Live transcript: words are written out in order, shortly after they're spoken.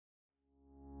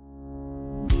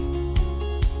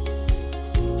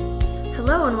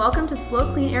and welcome to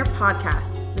Slow Clean Air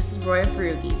Podcasts. This is Roya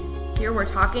Forooghi. Here we're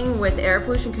talking with Air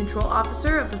Pollution Control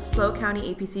Officer of the SLO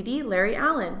County APCD, Larry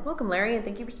Allen. Welcome, Larry, and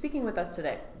thank you for speaking with us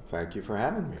today. Thank you for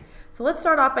having me. So let's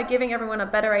start off by giving everyone a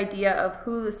better idea of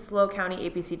who the SLO County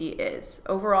APCD is.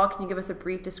 Overall, can you give us a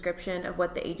brief description of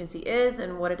what the agency is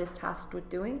and what it is tasked with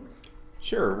doing?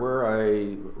 Sure. We're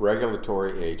a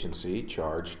regulatory agency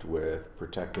charged with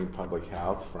protecting public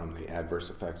health from the adverse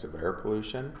effects of air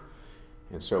pollution.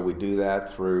 And so we do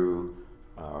that through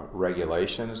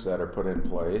regulations that are put in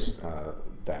place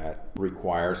that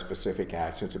require specific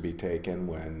actions to be taken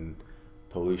when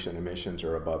pollution emissions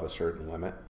are above a certain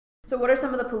limit. So what are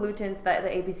some of the pollutants that the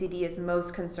APCD is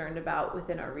most concerned about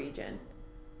within our region?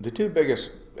 The two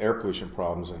biggest air pollution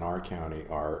problems in our county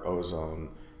are ozone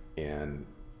and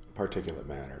particulate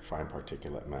matter, fine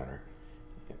particulate matter.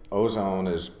 Ozone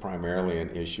is primarily an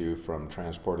issue from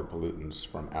transported pollutants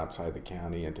from outside the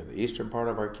county into the eastern part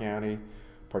of our county.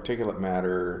 Particulate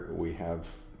matter, we have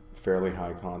fairly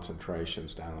high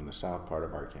concentrations down in the south part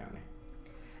of our county.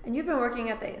 And you've been working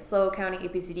at the SLO County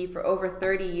APCD for over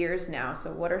 30 years now,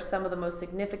 so what are some of the most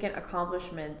significant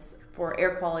accomplishments for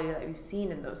air quality that you've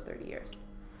seen in those 30 years?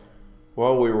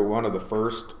 Well, we were one of the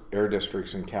first air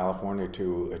districts in California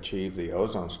to achieve the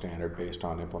ozone standard based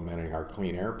on implementing our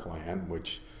Clean Air Plan,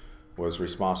 which was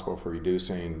responsible for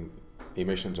reducing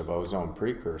emissions of ozone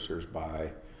precursors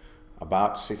by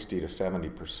about 60 to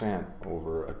 70%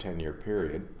 over a 10-year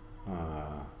period.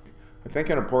 I think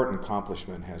an important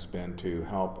accomplishment has been to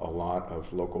help a lot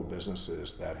of local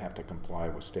businesses that have to comply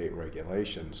with state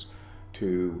regulations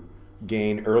to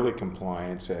gain early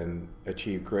compliance and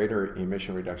achieve greater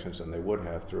emission reductions than they would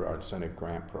have through our incentive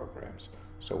grant programs.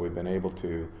 So we've been able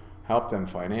to help them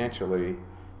financially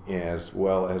as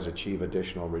well as achieve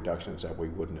additional reductions that we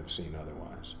wouldn't have seen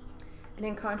otherwise. And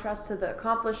in contrast to the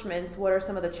accomplishments, what are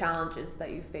some of the challenges that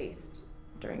you faced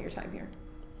during your time here?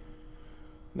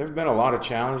 There have been a lot of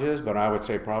challenges, but I would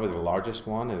say probably the largest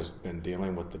one has been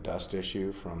dealing with the dust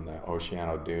issue from the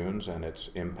Oceano Dunes and its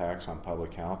impacts on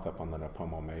public health up on the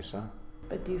Napomo Mesa.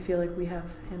 But do you feel like we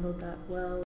have handled that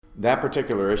well? That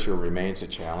particular issue remains a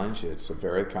challenge. It's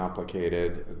very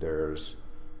complicated. There's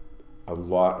a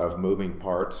lot of moving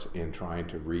parts in trying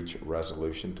to reach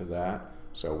resolution to that.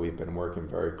 So we've been working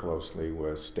very closely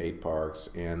with state parks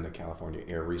and the California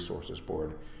Air Resources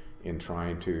Board in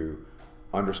trying to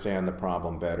understand the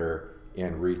problem better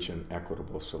and reach an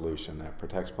equitable solution that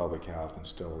protects public health and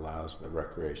still allows the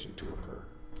recreation to occur.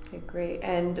 Okay, great.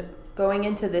 And going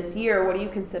into this year, what do you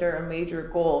consider a major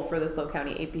goal for the SLO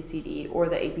County APCD or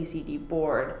the APCD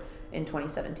board in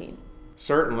 2017?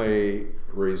 Certainly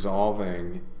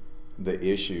resolving the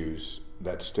issues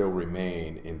that still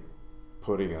remain in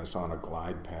putting us on a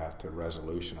glide path to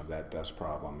resolution of that dust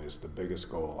problem is the biggest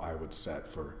goal I would set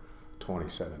for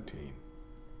 2017.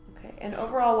 Okay, and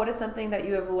overall, what is something that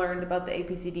you have learned about the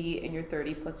APCD in your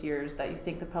 30 plus years that you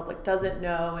think the public doesn't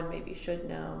know and maybe should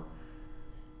know?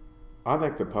 I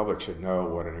think the public should know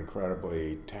what an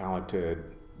incredibly talented,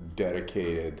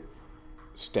 dedicated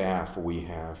staff we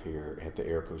have here at the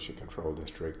Air Pollution Control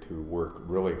District who work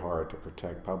really hard to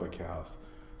protect public health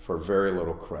for very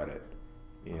little credit.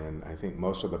 And I think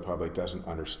most of the public doesn't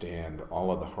understand all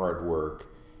of the hard work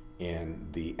and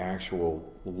the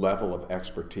actual level of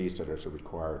expertise that is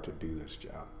required to do this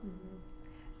job. Mm-hmm.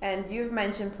 And you've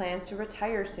mentioned plans to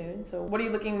retire soon. So what are you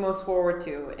looking most forward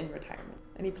to in retirement?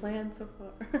 Any plans so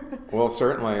far? Well,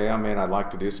 certainly, I'd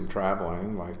like to do some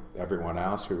traveling like everyone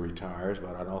else who retires,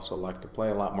 but I'd also like to play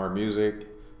a lot more music,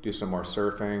 do some more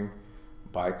surfing,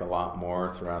 bike a lot more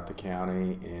throughout the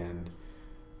county, and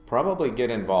probably get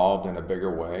involved in a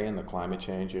bigger way in the climate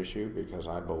change issue because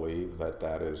I believe that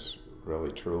that is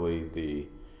really truly the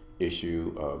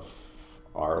issue of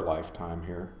our lifetime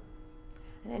here.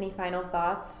 And any final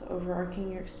thoughts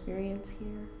overarching your experience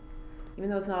here? Even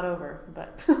though it's not over,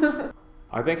 but...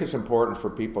 I think it's important for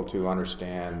people to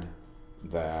understand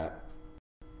that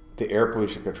the Air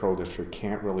Pollution Control District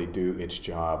can't really do its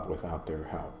job without their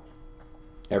help.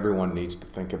 Everyone needs to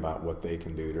think about what they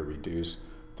can do to reduce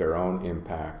their own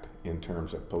impact in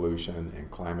terms of pollution and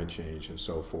climate change and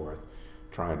so forth.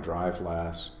 Try and drive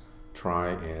less,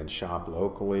 try and shop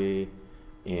locally,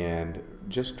 and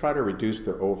just try to reduce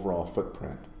their overall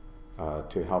footprint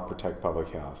to help protect public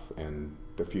health and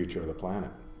the future of the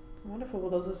planet. Wonderful. Well,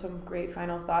 those are some great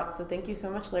final thoughts. So thank you so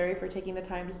much, Larry, for taking the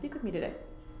time to speak with me today.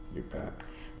 You bet.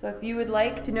 So if you would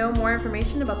like to know more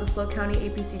information about the SLO County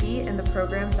APCD and the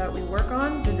programs that we work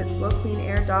on, visit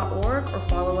slocleanair.org or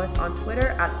follow us on Twitter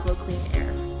at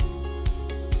slocleanair.